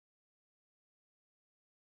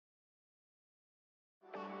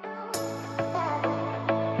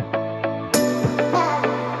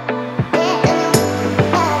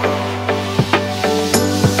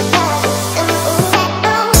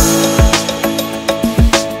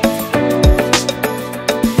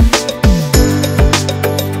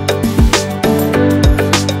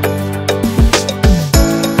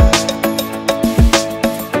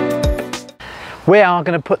We are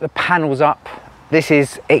going to put the panels up. This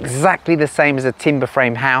is exactly the same as a timber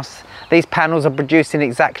frame house. These panels are produced in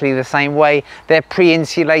exactly the same way. They're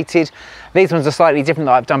pre-insulated. These ones are slightly different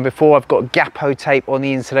that I've done before. I've got Gapo tape on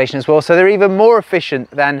the insulation as well. So they're even more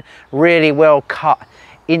efficient than really well cut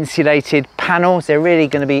insulated panels. They're really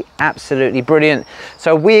going to be absolutely brilliant.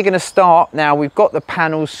 So we're going to start now. We've got the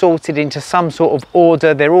panels sorted into some sort of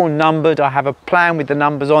order. They're all numbered. I have a plan with the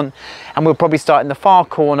numbers on, and we'll probably start in the far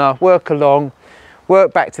corner, work along,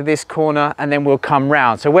 work back to this corner, and then we'll come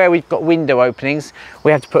round. So where we've got window openings,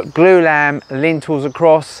 we have to put glulam lintels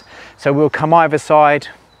across. So we'll come either side,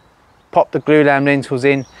 pop the glulam lintels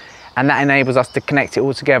in, and that enables us to connect it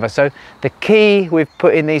all together. So the key with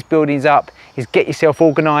putting these buildings up is get yourself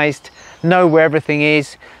organized, know where everything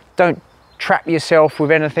is, don't trap yourself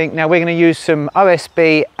with anything. Now we're going to use some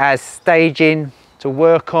OSB as staging to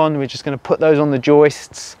work on. We're just going to put those on the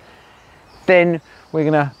joists. Then we're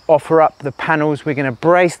going to offer up the panels. We're going to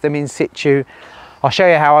brace them in situ. I'll show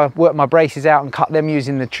you how I work my braces out and cut them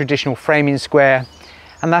using the traditional framing square.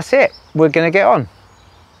 And that's it. We're going to get on.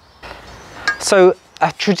 So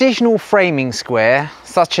a traditional framing square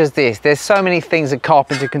such as this, there's so many things a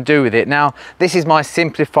carpenter can do with it. Now, this is my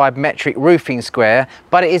simplified metric roofing square,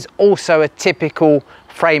 but it is also a typical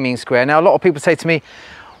framing square. Now, a lot of people say to me,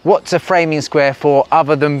 what's a framing square for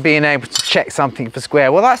other than being able to check something for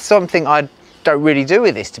square? Well, that's something I don't really do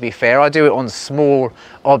with this, to be fair. I do it on small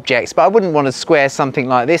objects, but I wouldn't want to square something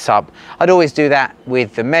like this up. I'd always do that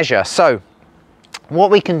with the measure. So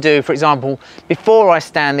what we can do, for example, before I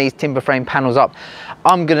stand these timber frame panels up,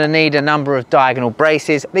 I'm going to need a number of diagonal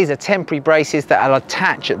braces. These are temporary braces that I'll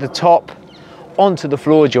attach at the top onto the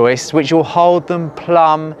floor joists, which will hold them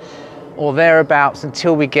plumb or thereabouts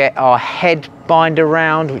until we get our head binder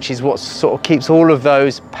round, which is what sort of keeps all of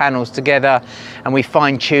those panels together, and we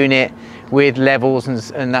fine tune it with levels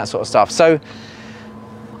and that sort of stuff. So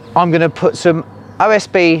I'm going to put some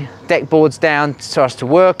OSB deck boards down for us to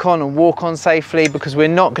work on and walk on safely, because we're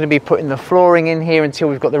not going to be putting the flooring in here until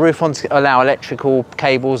we've got the roof on to allow electrical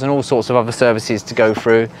cables and all sorts of other services to go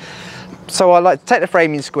through. So I like to take the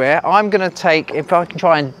framing square. I'm going to take, if I can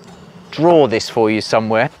try and draw this for you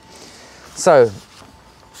somewhere. So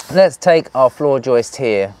let's take our floor joist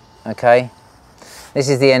here, okay? This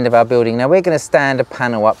is the end of our building. Now we're going to stand a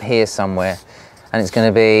panel up here somewhere, and it's going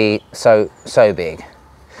to be so big.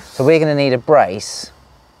 So we're going to need a brace,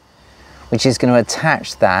 which is going to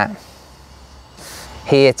attach that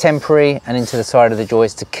here, temporary, and into the side of the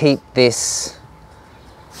joist to keep this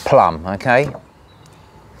plumb, okay?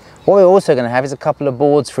 What we're also going to have is a couple of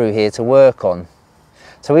boards through here to work on.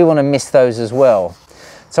 So we want to miss those as well.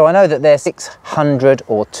 So I know that they're 600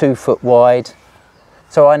 or 2 foot wide.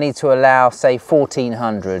 So I need to allow, say,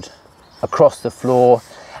 1400 across the floor.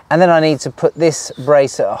 And then I need to put this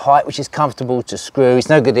brace at a height which is comfortable to screw. It's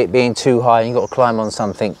no good it being too high and you've got to climb on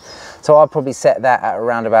something. So I'll probably set that at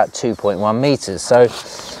around about 2.1 meters. So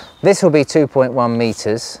this will be 2.1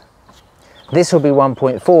 meters. This will be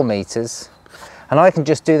 1.4 meters. And I can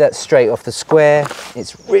just do that straight off the square.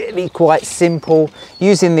 It's really quite simple.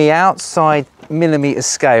 Using the outside millimeter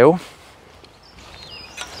scale,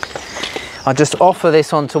 I'll just offer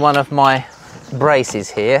this onto one of my braces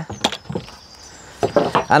here.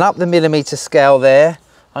 And up the millimeter scale there,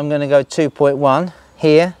 I'm going to go 2.1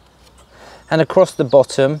 here. And across the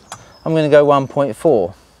bottom, I'm going to go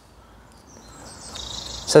 1.4.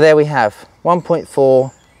 So there we have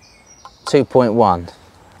 1.4, 2.1.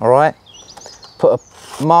 All right. Put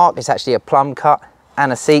a mark, it's actually a plumb cut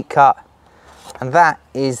and a seat cut. And that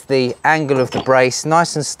is the angle of the brace,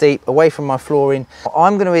 nice and steep, away from my flooring.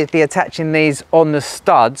 I'm going to be attaching these on the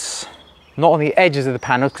studs, not on the edges of the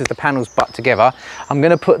panels because the panels butt together. I'm going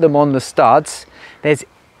to put them on the studs. There's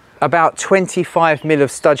about 25 mil of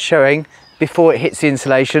stud showing before it hits the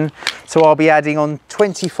insulation. So I'll be adding on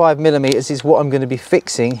 25 millimeters is what I'm going to be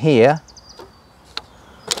fixing here.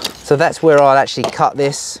 So that's where I'll actually cut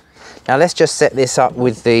this. Now let's just set this up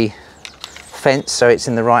with the fence so it's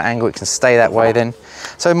in the right angle. It can stay that way then.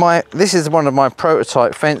 So this is one of my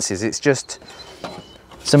prototype fences. It's just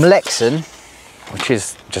some Lexan, which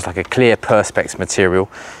is just like a clear perspex material,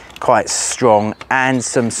 quite strong, and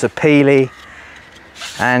some sapele.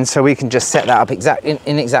 And so we can just set that up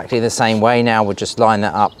in exactly the same way. Now we'll just line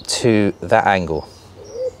that up to that angle.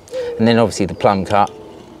 And then obviously the plumb cut.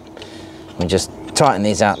 We just tighten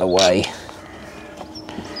these out of the way.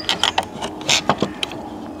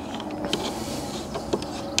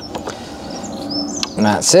 And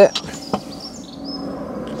that's it.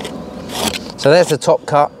 So there's the top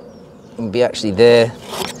cut. It'll be actually there.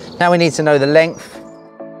 Now we need to know the length.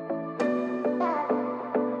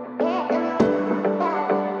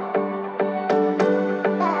 So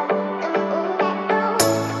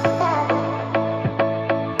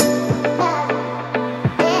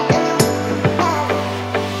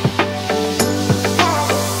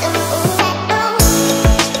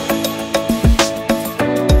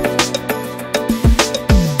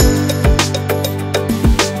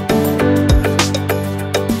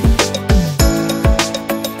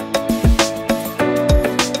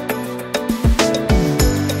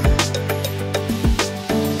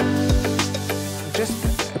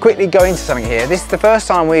quickly go into something here. This is the first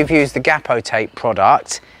time we've used the Gapo tape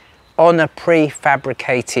product on a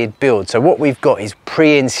prefabricated build. So what we've got is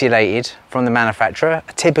pre-insulated from the manufacturer,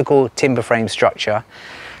 a typical timber frame structure.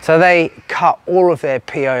 So they cut all of their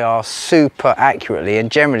PIR super accurately,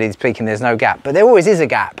 and generally speaking, there's no gap, but there always is a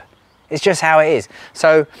gap. It's just how it is.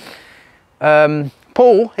 So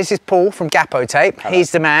Paul, this is Paul from Gapo Tape. Hello.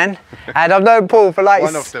 He's the man, and I've known Paul for like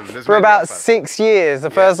for about 6 years. The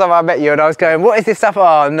first time I met you, and I was going, "What is this stuff?"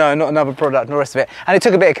 Oh no, not another product, and the rest of it. And it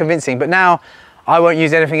took a bit of convincing, but now I won't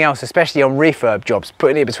use anything else, especially on refurb jobs,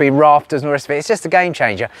 putting it between rafters and the rest of it. It's just a game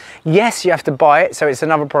changer. Yes, you have to buy it, so it's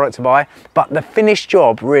another product to buy, but the finished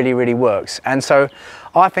job really, really works. And so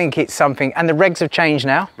I think it's something, and the regs have changed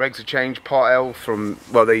now. Regs have changed. Part L from,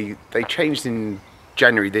 well, they changed in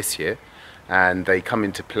January this year, and they come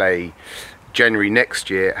into play January next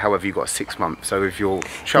year. However, you've got 6 months. So if your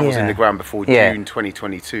shovel's in the ground before June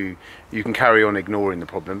 2022, you can carry on ignoring the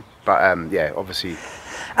problem. But yeah, obviously.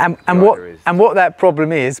 And what that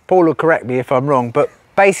problem is, Paul will correct me if I'm wrong, but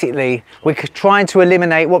basically we're trying to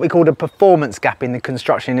eliminate what we call a performance gap in the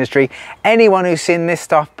construction industry. Anyone who's seen this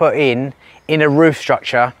stuff put in a roof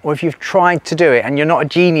structure, or if you've tried to do it and you're not a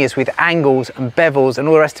genius with angles and bevels and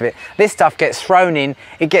all the rest of it, this stuff gets thrown in,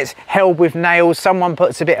 it gets held with nails, someone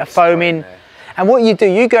puts a bit of foam in, and what you do,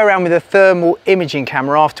 you go around with a thermal imaging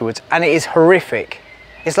camera afterwards, and it is horrific.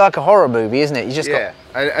 It's like a horror movie, isn't it? You just got...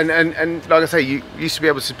 and like I say, you used to be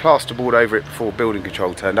able to plasterboard over it before building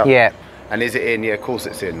control turned up. Yeah. And is it in? Yeah, of course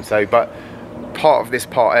it's in. So, but part of this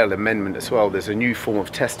Part L amendment as well, there's a new form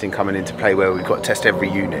of testing coming into play where we've got to test every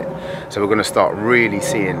unit. So we're going to start really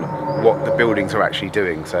seeing what the buildings are actually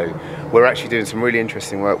doing. So we're actually doing some really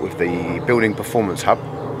interesting work with the Building Performance Hub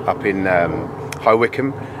up in High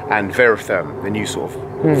Wycombe, and Veritherm, the new sort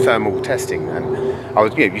of thermal testing. And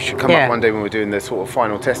you should come up one day when we're doing the sort of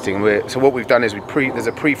final testing. So what we've done is there's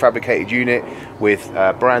a prefabricated unit with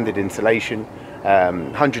branded insulation,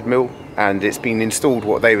 100 mil, and it's been installed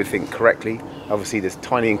what they would think correctly. Obviously there's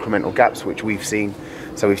tiny incremental gaps which we've seen.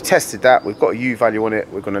 So we've tested that, we've got a U value on it.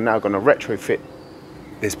 We're now going to retrofit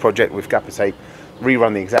this project with Gapo Tape,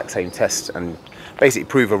 rerun the exact same tests, and basically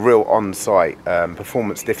prove a real on-site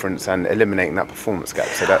performance difference and eliminating that performance gap.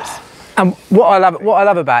 So that's... And what I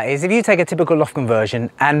love about it is if you take a typical loft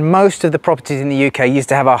conversion, and most of the properties in the UK used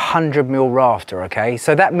to have a 100 mil rafter, okay?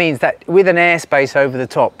 So that means that with an airspace over the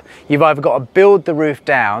top, you've either got to build the roof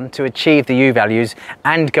down to achieve the U values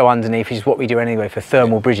and go underneath, which is what we do anyway for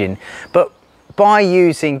thermal bridging. But by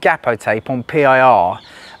using Gapo Tape on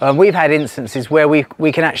PIR, we've had instances where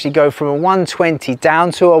we can actually go from a 120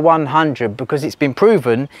 down to a 100 because it's been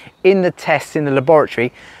proven in the tests in the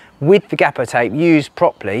laboratory. With the Gapo Tape used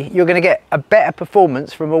properly, you're going to get a better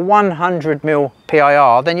performance from a 100 mil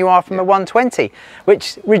PIR than you are from a 120,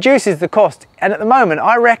 which reduces the cost. And at the moment,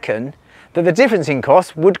 I reckon that the difference in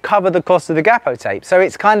cost would cover the cost of the Gapo Tape. So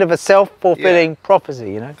it's kind of a self-fulfilling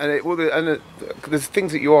prophecy, you know. And there's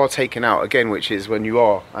things that you are taking out again, which is when you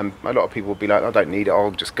are, and a lot of people will be like, I don't need it,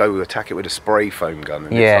 I'll just go attack it with a spray foam gun.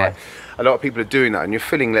 And it's like, a lot of people are doing that, and you're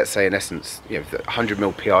filling, let's say in essence, 100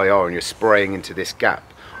 mil PIR, and you're spraying into this gap,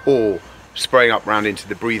 or spraying up round into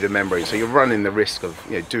the breather membrane, so you're running the risk of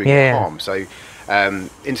doing harm. So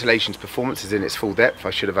insulation's performance is in its full depth. I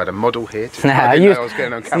should have had a model here I didn't know I was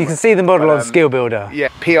getting on camera. You can see the model on Skill Builder. Yeah,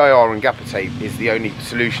 PIR and Gapo Tape is the only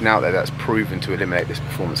solution out there that's proven to eliminate this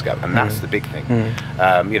performance gap, and that's the big thing.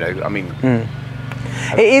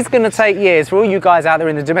 It is going to take years for all you guys out there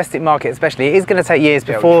in the domestic market, especially. It is going to take years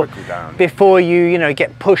before you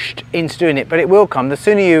get pushed into doing it, but it will come. The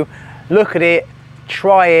sooner you look at it,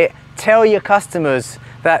 try it, tell your customers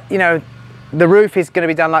that the roof is going to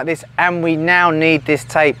be done like this and we now need this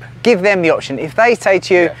tape. Give them the option. If they say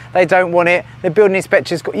to you they don't want it, the building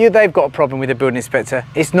inspector's got they've got a problem with the building inspector.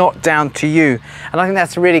 It's not down to you. And I think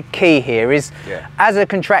that's really key here is as a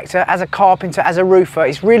contractor, as a carpenter, as a roofer,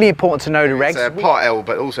 it's really important to know the regs. It's Part L,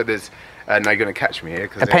 but also there's now you're going to catch me here.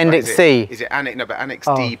 Appendix C. Is it Annex? No, but Annex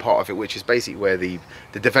D part of it, which is basically where the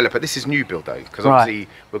developer. This is new build though, because obviously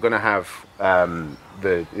we're going to have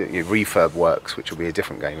the refurb works, which will be a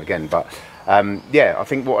different game again. But I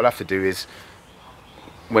think what I'll have to do is,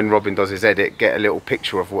 when Robin does his edit, get a little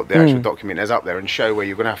picture of what the actual document is up there and show where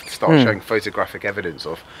you're going to have to start showing photographic evidence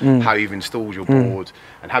of how you've installed your board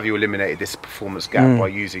and have you eliminated this performance gap by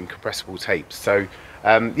using compressible tapes. So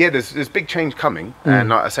there's big change coming, and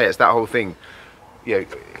like I say, it's that whole thing.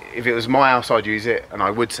 If it was my house, I'd use it, and I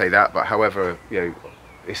would say that. But however,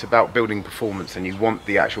 it's about building performance, and you want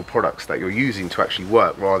the actual products that you're using to actually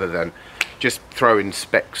work, rather than just throwing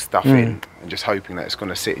spec stuff in and just hoping that it's going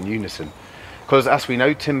to sit in unison. Because as we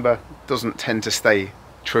know, timber doesn't tend to stay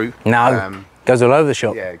true. No. Goes all over the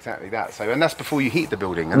shop. Yeah, exactly that. So, and that's before you heat the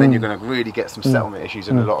building, and then you're going to really get some settlement issues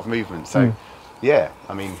and a lot of movement. So, yeah,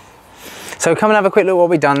 I mean. So come and have a quick look at what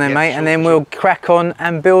we've done then, mate, and then we'll crack on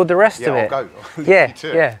and build the rest of it. I'll go. Yeah,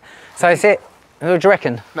 yeah. So it's it. What do you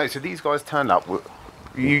reckon? No, so these guys turned up.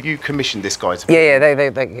 You commissioned this guy to. Yeah,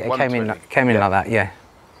 they came in like that. Yeah,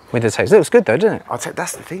 with the tapes. It looks good though, doesn't it? I'd say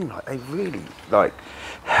that's the thing. Like they really like.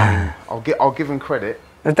 I mean, I'll give them credit.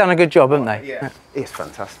 They've done a good job, haven't they? Yeah, it's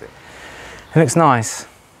fantastic. It looks nice.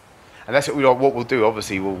 And that's what we'll do.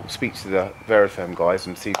 Obviously, we'll speak to the Veritherm guys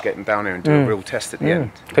and see, get them down here and do a real test at the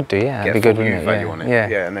end. Could do, yeah. That'd be good, wouldn't it? value on it.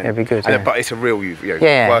 Yeah, and then, it'd be good. And then, but it's a real working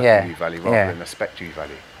U value rather than a spec U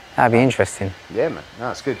value. That'd be interesting. Yeah, man. No,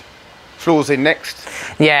 that's good. Floors in next.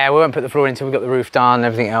 Yeah, we won't put the floor in until we've got the roof done and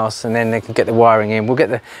everything else, and then they can get the wiring in. We'll get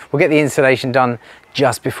the insulation done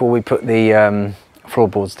just before we put the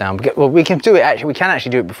floorboards down. Well, we can do it actually. We can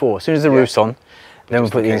actually do it before. As soon as the roof's on, then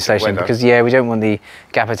we'll put the insulation in, because we don't want the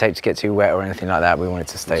gaffer tape to get too wet or anything like that. We want it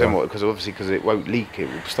to stay on. Because obviously, because it won't leak, it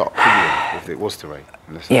will start cooling if it was to rain.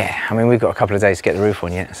 Yeah, I mean, we've got a couple of days to get the roof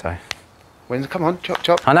on yet, so. Come on, chop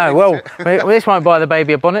chop. I know. Well, this won't buy the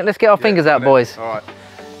baby a bonnet. Let's get our fingers out, boys. All right.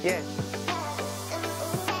 Yeah.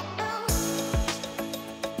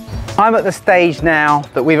 I'm at the stage now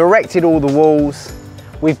that we've erected all the walls.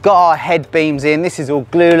 We've got our head beams in. This is all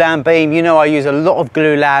glulam beam. You know I use a lot of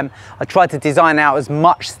glulam. I try to design out as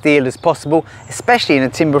much steel as possible, especially in a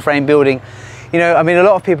timber frame building. You know, I mean, a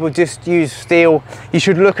lot of people just use steel. You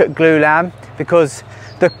should look at glulam, because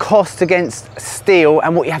the cost against steel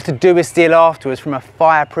and what you have to do with steel afterwards from a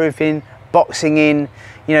fireproofing, boxing in,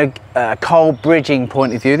 you know, cold bridging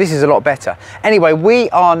point of view, this is a lot better. Anyway, we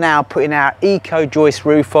are now putting our eco joist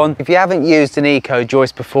roof on. If you haven't used an eco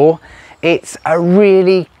joist before, it's a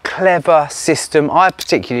really clever system. I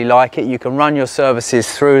particularly like it. You can run your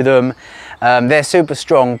services through them. They're super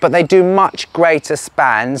strong, but they do much greater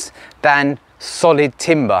spans than solid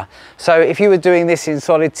timber. So if you were doing this in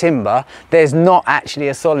solid timber, there's not actually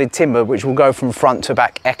a solid timber which will go from front to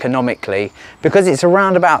back economically, because it's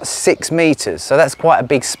around about 6 meters. So that's quite a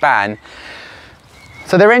big span.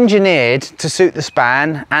 So they're engineered to suit the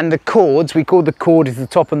span, and the cords, we call the cord is the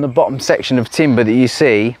top and the bottom section of timber that you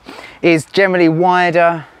see, is generally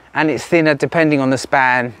wider and it's thinner depending on the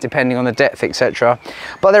span, depending on the depth, etc.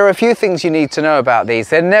 But there are a few things you need to know about these.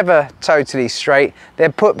 They're never totally straight.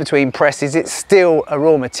 They're put between presses. It's still a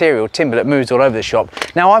raw material, timber that moves all over the shop.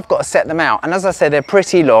 Now I've got to set them out, and as I said, they're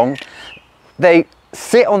pretty long. They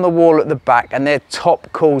sit on the wall at the back and they're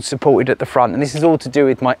top cord supported at the front, and this is all to do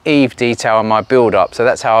with my eave detail and my build up, so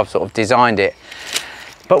that's how I've sort of designed it.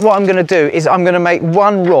 But what I'm going to do is I'm going to make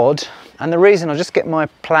one rod, and the reason, I'll just get my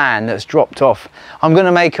plan that's dropped off. I'm going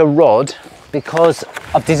to make a rod because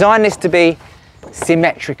I've designed this to be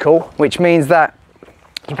symmetrical, which means that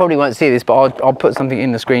you probably won't see this, but I'll put something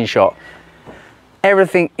in the screenshot.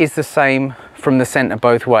 Everything is the same from the center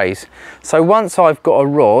both ways. So once I've got a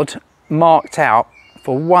rod marked out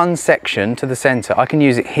for one section to the center, I can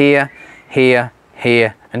use it here, here,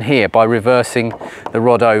 here, and here by reversing the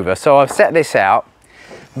rod over. So I've set this out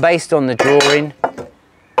based on the drawing.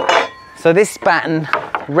 So this batten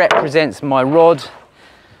represents my rod.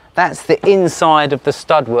 That's the inside of the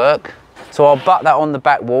stud work. So I'll butt that on the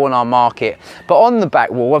back wall and I'll mark it. But on the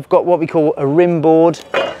back wall, I've got what we call a rim board.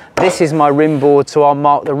 This is my rim board, so I'll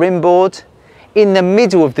mark the rim board. In the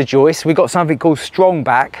middle of the joist, we've got something called strong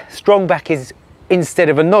back. Strong back is, instead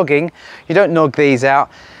of a nogging, you don't nog these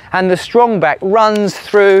out. And the strong back runs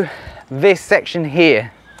through this section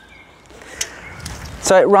here.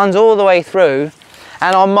 So it runs all the way through,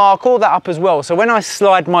 and I'll mark all that up as well. So when I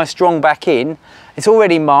slide my strong back in, it's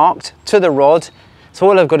already marked to the rod. So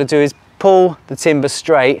all I've got to do is pull the timber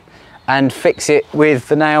straight and fix it with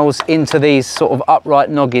the nails into these sort of upright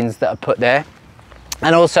noggins that are put there.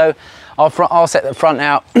 And also I'll set the front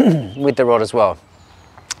out with the rod as well.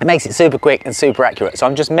 It makes it super quick and super accurate. So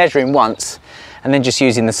I'm just measuring once and then just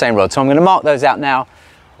using the same rod. So I'm going to mark those out now,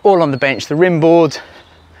 all on the bench, the rim board,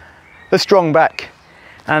 the strong back,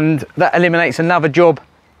 and that eliminates another job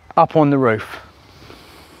up on the roof.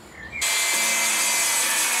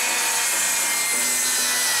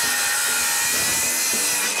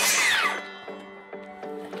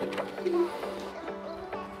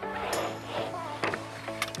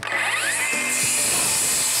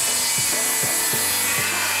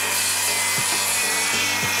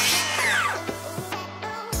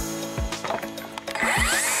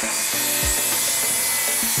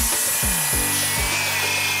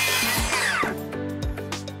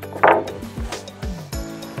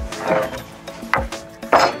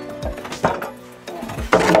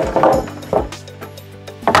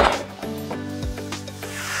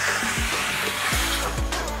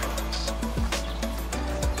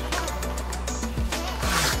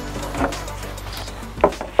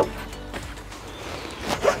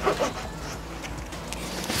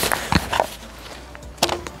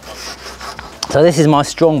 So this is my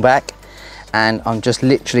strong back, and I'm just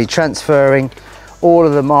literally transferring all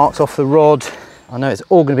of the marks off the rod. I know it's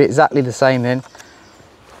all going to be exactly the same then.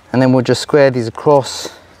 And then we'll just square these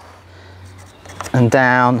across and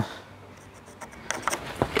down.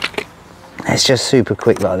 It's just super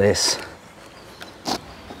quick like this.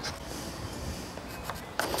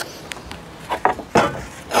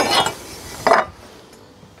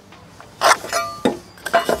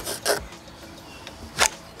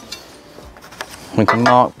 We can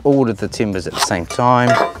mark all of the timbers at the same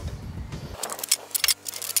time.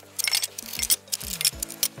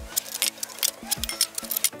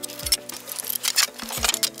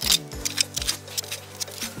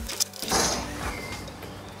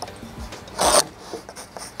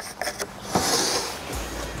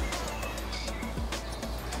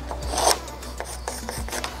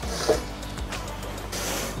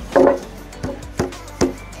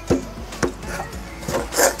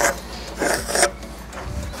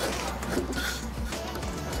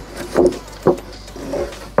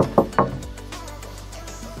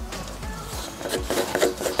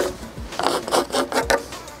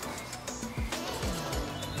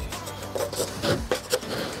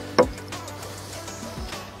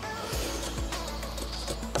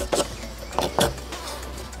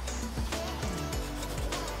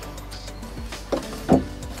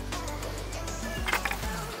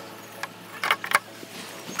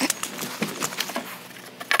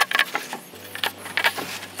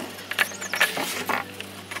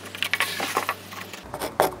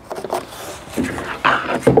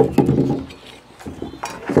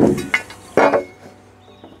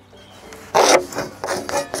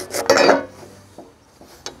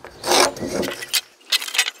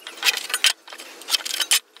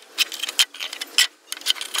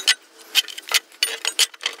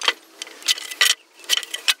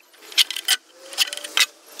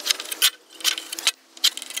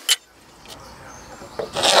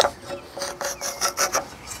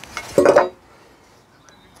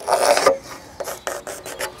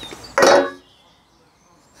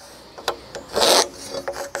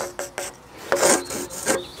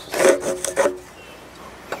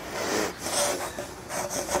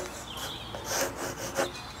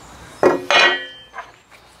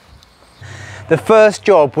 The first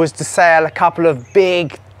job was to sail a couple of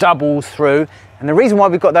big doubles through, and the reason why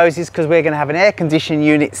we've got those is because we're going to have an air conditioning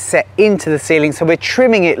unit set into the ceiling, so we're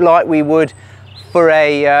trimming it like we would for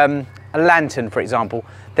a lantern, for example.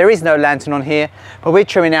 There is no lantern on here, but we're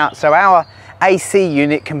trimming out so our AC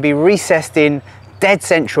unit can be recessed in dead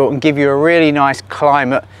central and give you a really nice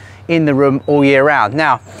climate in the room all year round.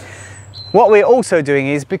 Now, what we're also doing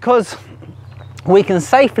is, because we can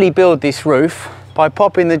safely build this roof by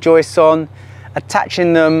popping the joists on,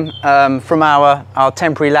 attaching them from our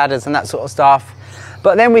temporary ladders and that sort of stuff,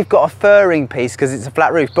 but then we've got a furring piece because it's a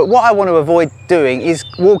flat roof. But what I want to avoid doing is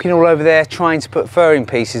walking all over there trying to put furring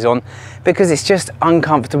pieces on, because it's just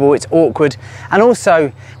uncomfortable, it's awkward. And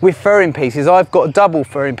also with furring pieces, I've got a double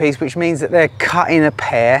furring piece, which means that they're cut in a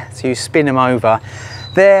pair, so you spin them over.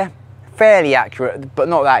 They're fairly accurate, but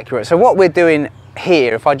not that accurate. So what we're doing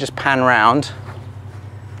here, if I just pan around,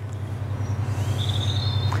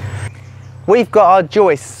 we've got our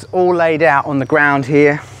joists all laid out on the ground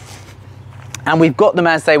here, and we've got them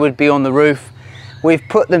as they would be on the roof. We've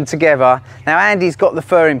put them together. Now Andy's got the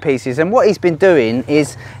furring pieces, and what he's been doing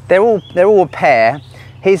is they're all a pair.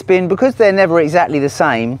 He's been, because they're never exactly the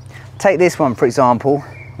same, take this one for example,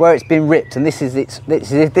 where it's been ripped, and this is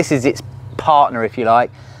its partner, if you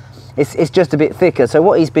like. It's just a bit thicker. So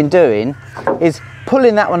what he's been doing is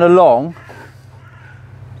pulling that one along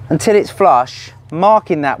until it's flush,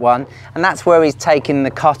 marking that one, and that's where he's taking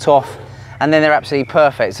the cut off, and then they're absolutely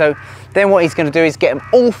perfect. So then what he's going to do is get them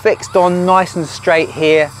all fixed on nice and straight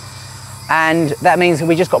here, and that means that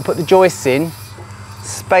we just got to put the joists in,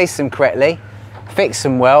 space them correctly, fix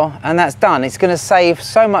them well, and that's done. It's going to save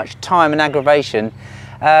so much time and aggravation,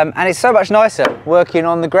 and it's so much nicer working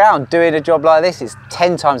on the ground. Doing a job like this, it's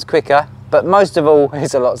 10 times quicker, but most of all,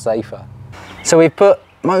 it's a lot safer. So we've put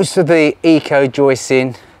most of the eco joists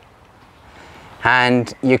in,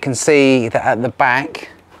 and you can see that at the back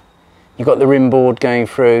you've got the rim board going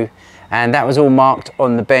through, and that was all marked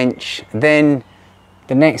on the bench. Then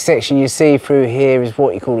the next section you see through here is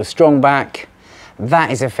what you call a strong back. That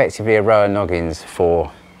is effectively a row of noggins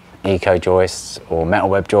for eco joists or metal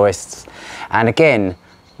web joists, and again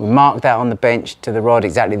we marked that on the bench to the rod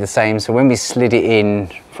exactly the same. So when we slid it in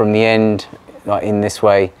from the end, like in this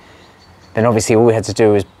way, then obviously all we had to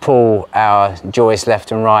do was pull our joist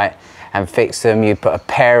left and right and fix them. You put a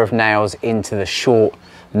pair of nails into the short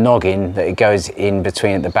noggin that it goes in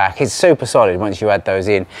between at the back. It's super solid once you add those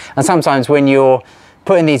in. And sometimes when you're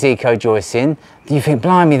putting these eco joists in, you think,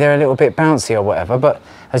 blimey, they're a little bit bouncy or whatever, but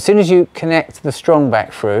as soon as you connect the strong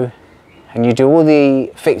back through and you do all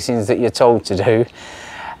the fixings that you're told to do,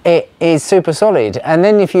 it is super solid. And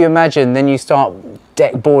then if you imagine, then you start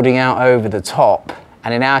deck boarding out over the top,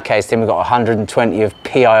 and in our case then we've got 120 of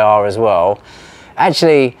PIR as well.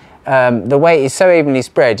 Actually, the weight is so evenly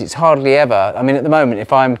spread, it's hardly ever, I mean at the moment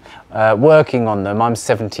if I'm working on them, I'm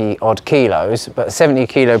 70 odd kilos, but a 70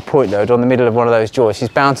 kilo point load on the middle of one of those joists is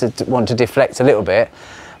bound to want to deflect a little bit,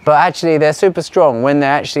 but actually they're super strong when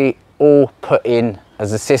they're actually all put in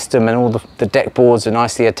as a system, and all the deck boards are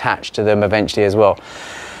nicely attached to them eventually as well.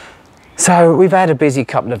 So we've had a busy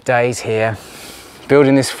couple of days here,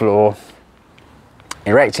 building this floor,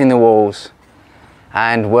 erecting the walls,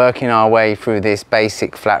 and working our way through this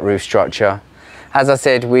basic flat roof structure. As I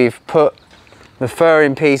said, we've put the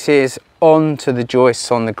furring pieces onto the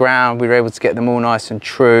joists on the ground. We were able to get them all nice and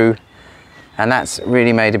true, and that's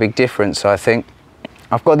really made a big difference, I think.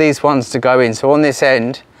 I've got these ones to go in, so on this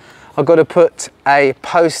end I've got to put a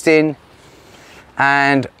post in,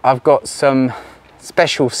 and I've got some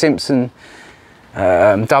special Simpson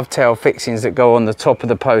dovetail fixings that go on the top of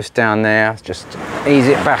the post down there. Just ease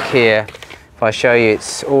it back here. If I show you,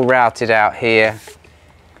 it's all routed out here.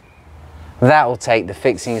 That will take the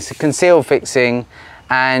fixing. It's a concealed fixing,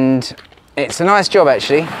 and it's a nice job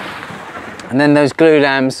actually. And then those glue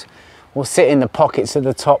dams will sit in the pockets at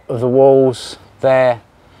the top of the walls there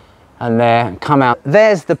and there, and come out.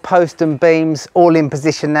 There's the post and beams all in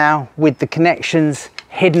position now, with the connections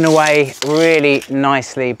hidden away really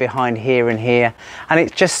nicely behind here and here. And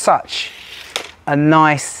it's just such a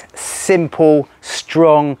nice, simple,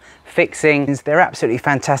 strong fixings. They're absolutely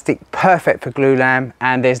fantastic, perfect for glue lam,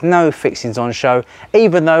 and there's no fixings on show.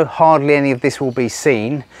 Even though hardly any of this will be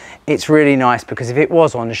seen, it's really nice, because if it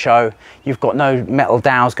was on show, you've got no metal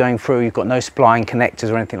dowels going through, you've got no spline connectors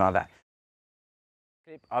or anything like that.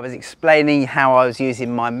 I was explaining how I was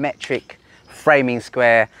using my metric framing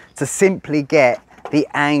square to simply get the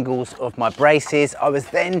angles of my braces. I was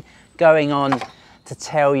then going on to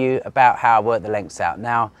tell you about how I work the lengths out.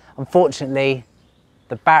 Now, unfortunately,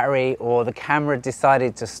 the battery or the camera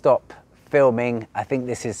decided to stop filming. I think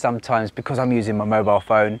this is sometimes because I'm using my mobile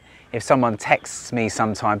phone. If someone texts me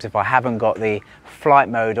sometimes, if I haven't got the flight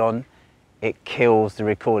mode on, it kills the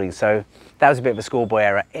recording. So that was a bit of a schoolboy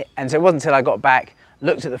error. And so it wasn't until I got back,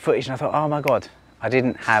 looked at the footage, and I thought, oh my God, I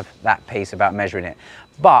didn't have that piece about measuring it.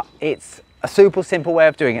 But it's a super simple way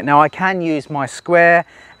of doing it. Now I can use my square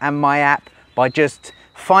and my app by just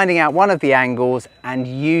finding out one of the angles and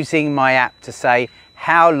using my app to say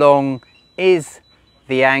how long is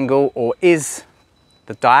the angle or is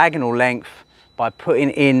the diagonal length by putting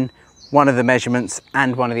in one of the measurements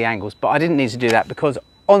and one of the angles. But I didn't need to do that, because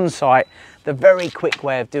on site the very quick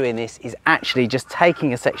way of doing this is actually just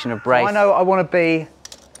taking a section of brace. I know I want to be,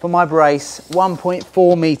 for my brace,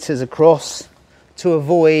 1.4 meters across, to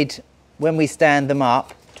avoid, when we stand them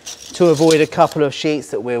up, to avoid a couple of sheets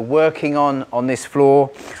that we're working on this floor.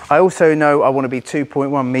 I also know I want to be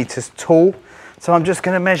 2.1 meters tall, so I'm just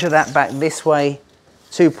going to measure that back this way,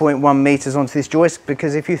 2.1 meters onto this joist,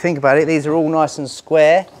 because if you think about it, these are all nice and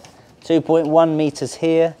square. 2.1 meters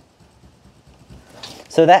here.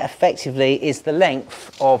 So that effectively is the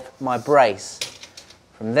length of my brace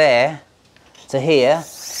from there to here.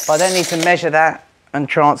 If I don't need to measure that and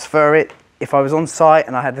transfer it, if I was on site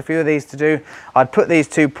and I had a few of these to do, I'd put these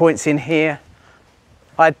 2 points in here.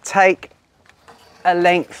 I'd take a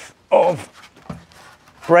length of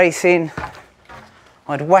bracing,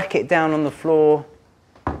 I'd whack it down on the floor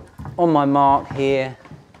on my mark here,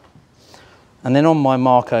 and then on my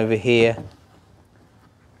mark over here,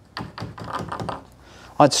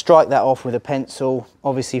 I'd strike that off with a pencil,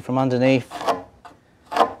 obviously from underneath.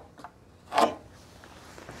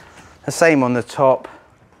 The same on the top.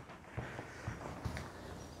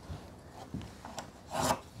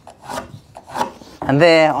 And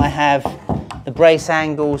there I have the brace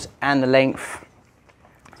angles and the length.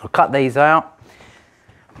 I'll cut these out.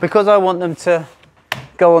 Because I want them to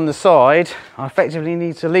go on the side, I effectively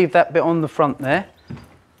need to leave that bit on the front there.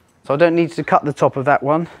 So I don't need to cut the top of that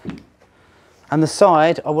one. And the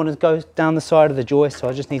side, I want to go down the side of the joist, so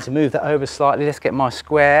I just need to move that over slightly. Let's get my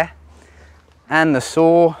square and the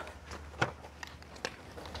saw.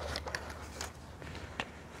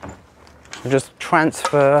 I'll just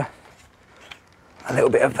transfer a little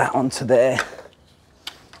bit of that onto there.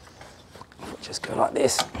 Just go like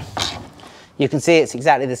this. You can see it's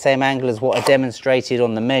exactly the same angle as what I demonstrated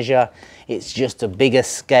on the measure. It's just a bigger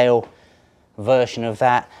scale version of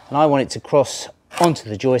that. And I want it to cross onto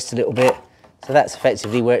the joist a little bit. So that's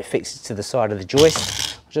effectively where it fixes to the side of the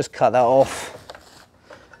joist. I'll just cut that off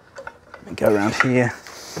and go around here.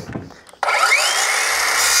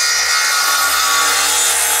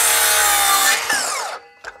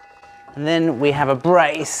 And then we have a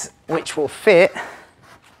brace which will fit.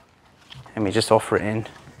 Let me just offer it in.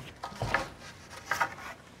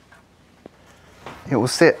 It will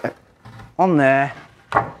sit on there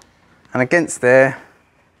and against there.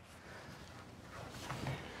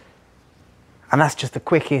 And that's just the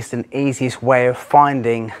quickest and easiest way of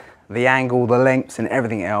finding the angle, the lengths and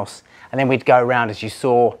everything else. And then we'd go around as you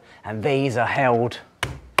saw, and these are held.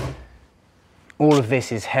 All of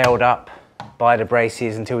this is held up by the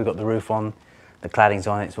braces until we've got the roof on, the cladding's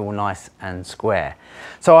on, it's all nice and square.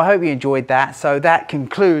 So I hope you enjoyed that. So that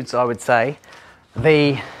concludes, I would say,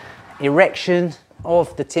 the erection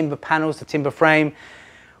of the timber panels, the timber frame.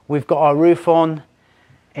 We've got our roof on.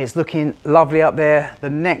 It's looking lovely up there. The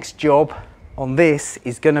next job on this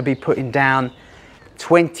is going to be putting down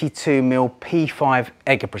 22mm P5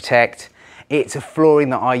 Edgar Protect. It's a flooring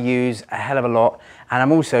that I use a hell of a lot, and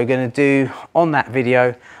I'm also going to do, on that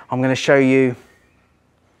video, I'm going to show you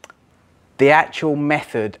the actual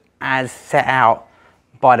method as set out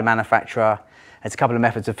by the manufacturer. There's a couple of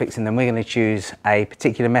methods of fixing them. We're going to choose a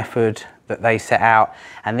particular method that they set out,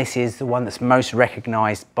 and this is the one that's most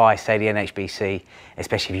recognised by, say, the NHBC,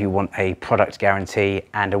 especially if you want a product guarantee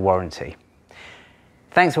and a warranty.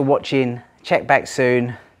 Thanks for watching. Check back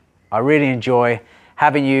soon. I really enjoy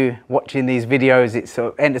having you watching these videos. It's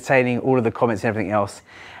so entertaining, all of the comments and everything else,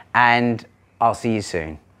 and I'll see you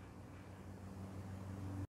soon.